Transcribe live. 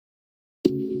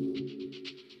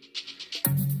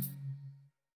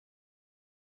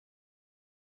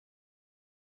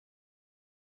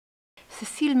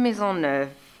Cecille Maisonneuve,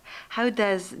 how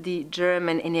does the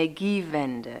German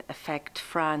Energiewende affect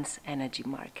France's energy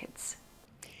markets?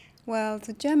 Well,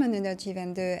 the German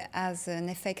Energiewende has an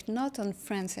effect not on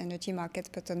France's energy market,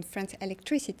 but on France's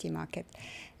electricity market.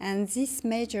 And this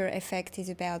major effect is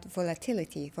about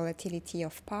volatility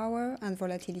of power and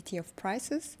volatility of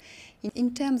prices.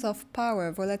 In terms of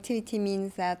power, volatility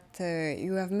means that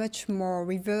you have much more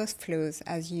reverse flows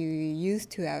as you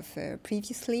used to have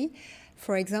previously.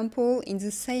 For example, in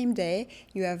the same day,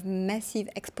 you have massive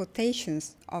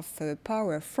exportations of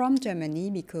power from Germany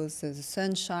because the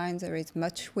sun shines, there is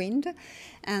much wind.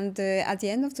 And at the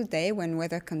end of the day, when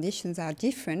weather conditions are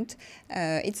different,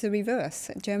 it's the reverse.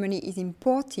 Germany is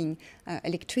importing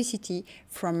electricity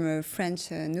from French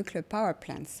nuclear power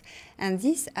plants. And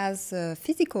this has a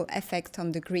physical effect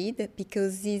on the grid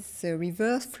because these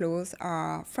reverse flows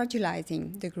are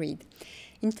fragilizing the grid.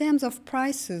 In terms of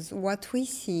prices, what we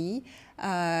see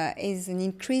is an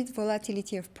increased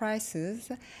volatility of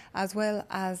prices as well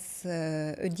as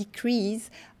a decrease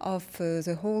of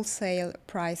the wholesale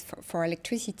price for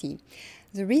electricity.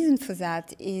 The reason for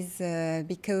that is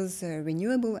because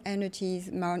renewable energies'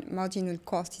 marginal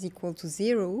cost is equal to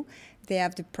zero. They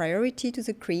have the priority to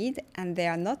the grid and they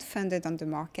are not funded on the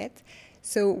market.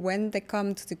 So when they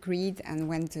come to the grid and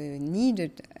when the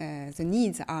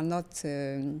needs are not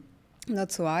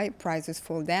so high, prices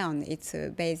fall down. It's a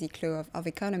basic law of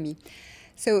economy.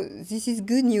 So this is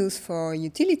good news for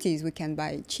utilities. We can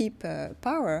buy cheap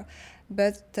power,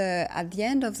 but at the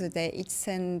end of the day, it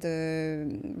sends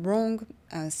wrong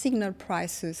signal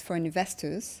prices for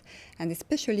investors, and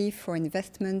especially for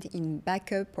investment in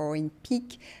backup or in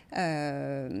peak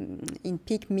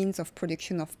means of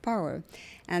production of power.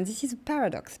 And this is a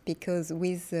paradox because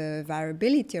with the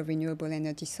variability of renewable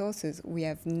energy sources, we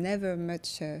have never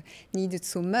needed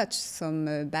so much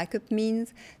some backup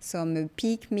means, some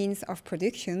peak means of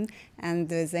production, and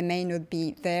they may not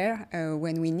be there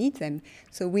when we need them.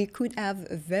 So we could have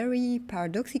a very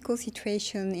paradoxical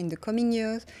situation in the coming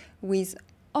years with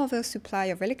oversupply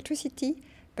of electricity,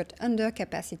 but under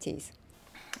capacities.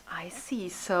 I see.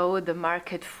 So the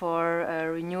market for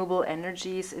renewable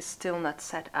energies is still not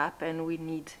set up and we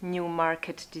need new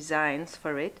market designs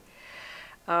for it.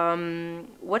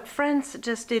 What France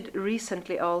just did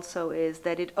recently also is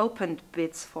that it opened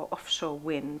bids for offshore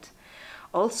wind.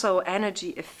 Also,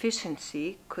 energy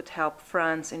efficiency could help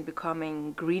France in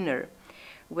becoming greener.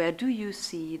 Where do you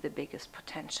see the biggest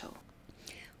potential?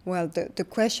 Well, the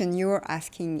question you're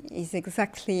asking is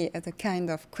exactly the kind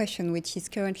of question which is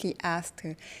currently asked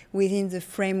within the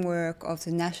framework of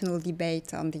the national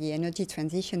debate on the energy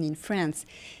transition in France.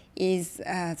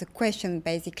 The question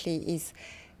basically is,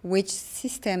 which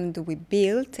system do we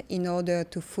build in order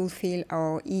to fulfill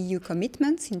our EU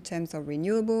commitments in terms of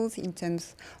renewables, in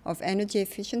terms of energy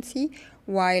efficiency,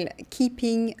 while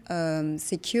keeping a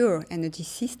secure energy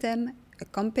system, a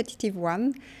competitive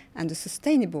one and a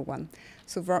sustainable one.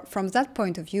 So from that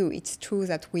point of view, it's true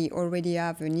that we already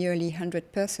have a nearly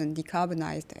 100%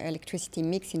 decarbonized electricity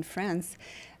mix in France,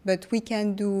 but we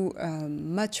can do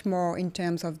much more in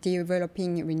terms of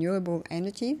developing renewable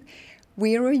energy.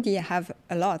 We already have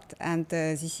a lot, and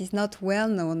this is not well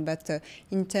known, but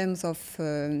in terms of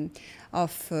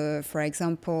for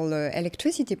example,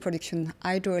 electricity production,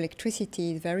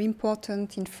 hydroelectricity is very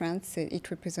important in France. It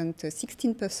represents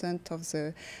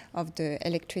 16% of the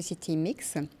electricity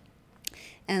mix.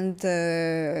 And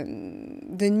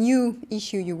the new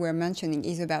issue you were mentioning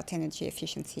is about energy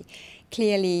efficiency.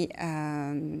 Clearly,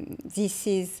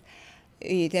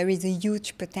 there is a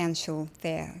huge potential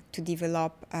there to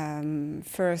develop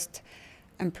first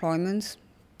employment,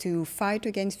 to fight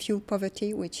against fuel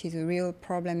poverty, which is a real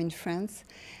problem in France,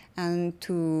 and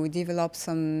to develop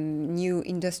some new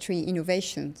industry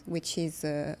innovations, which is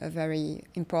a very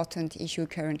important issue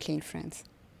currently in France.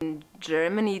 In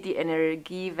Germany, the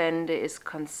Energiewende is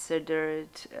considered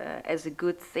as a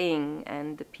good thing,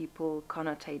 and the people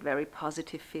connotate very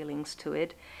positive feelings to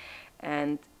it.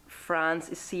 And France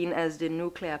is seen as the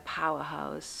nuclear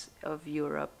powerhouse of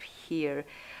Europe here.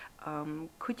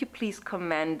 Could you please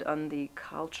comment on the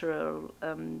cultural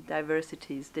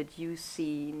diversities that you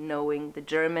see, knowing the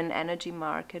German energy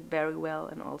market very well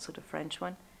and also the French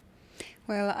one?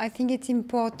 Well, I think it's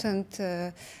important,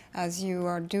 as you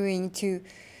are doing, to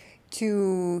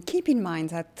keep in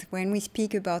mind that when we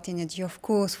speak about energy, of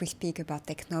course, we speak about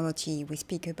technology, we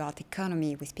speak about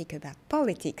economy, we speak about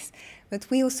politics, but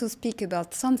we also speak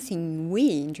about something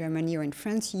we in Germany or in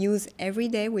France use every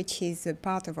day, which is a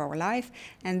part of our life,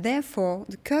 and therefore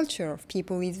the culture of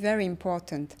people is very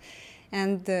important.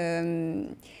 And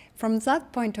from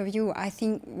that point of view, I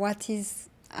think what is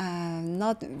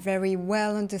not very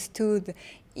well understood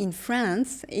in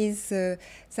France is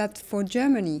that for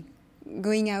Germany,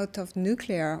 going out of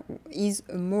nuclear is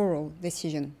a moral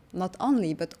decision. Not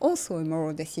only, but also a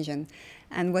moral decision.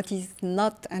 And what is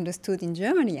not understood in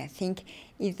Germany, I think,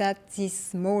 is that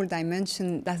this moral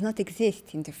dimension does not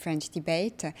exist in the French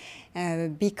debate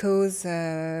because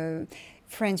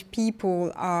French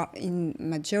people are in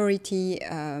majority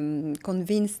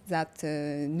convinced that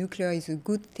nuclear is a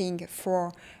good thing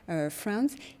for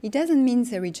France. It doesn't mean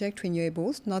they reject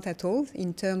renewables, not at all.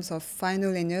 In terms of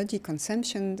final energy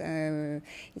consumption,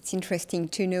 it's interesting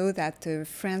to know that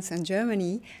France and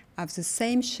Germany have the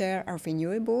same share of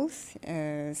renewables.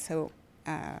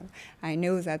 I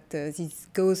know that this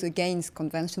goes against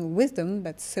conventional wisdom,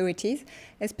 but so it is,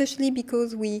 especially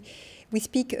because we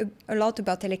speak a lot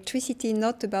about electricity,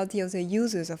 not about the other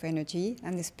users of energy,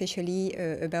 and especially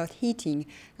about heating.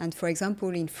 And for example,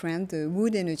 in France,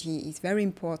 wood energy is very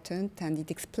important, and it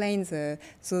explains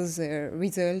those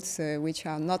results which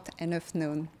are not enough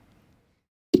known.